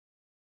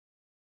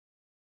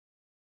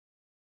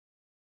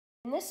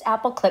In this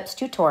Apple Clips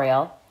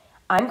tutorial,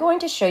 I'm going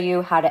to show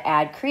you how to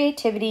add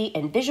creativity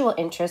and visual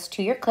interest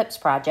to your Clips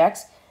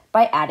projects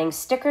by adding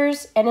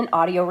stickers and an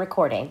audio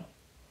recording.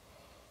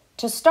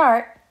 To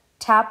start,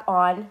 tap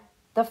on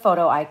the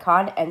photo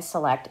icon and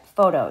select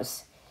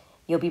Photos.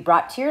 You'll be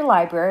brought to your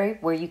library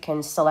where you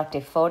can select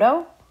a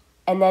photo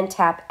and then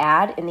tap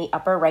Add in the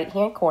upper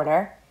right-hand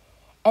corner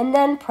and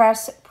then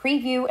press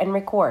Preview and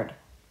Record.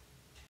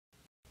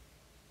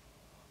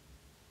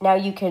 Now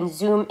you can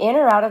zoom in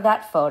or out of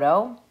that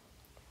photo,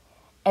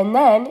 and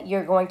then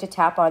you're going to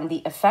tap on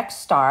the Effects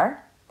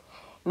star.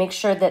 Make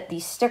sure that the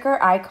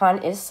sticker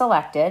icon is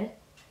selected.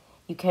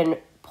 You can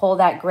pull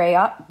that gray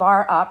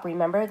bar up.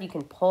 Remember, you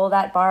can pull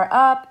that bar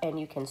up and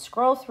you can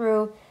scroll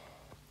through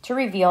to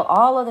reveal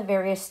all of the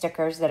various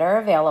stickers that are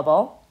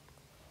available.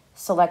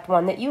 Select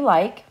one that you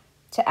like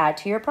to add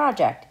to your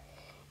project.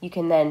 You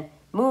can then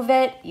move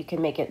it, you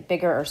can make it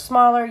bigger or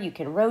smaller, you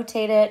can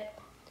rotate it.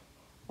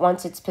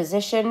 Once it's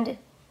positioned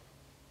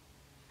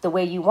the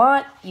way you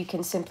want, you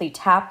can simply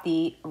tap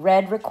the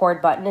red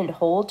record button and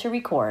hold to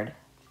record.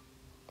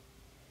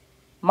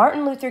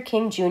 Martin Luther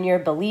King Jr.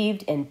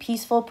 believed in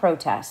peaceful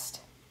protest.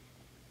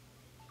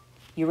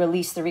 You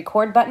release the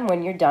record button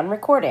when you're done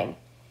recording.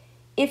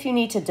 If you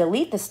need to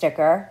delete the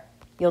sticker,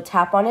 you'll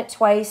tap on it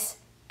twice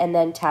and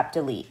then tap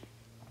delete.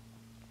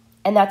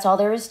 And that's all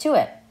there is to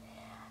it.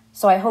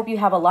 So I hope you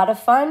have a lot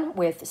of fun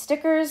with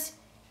stickers,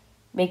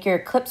 make your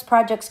Clips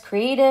projects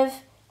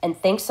creative, and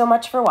thanks so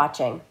much for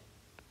watching.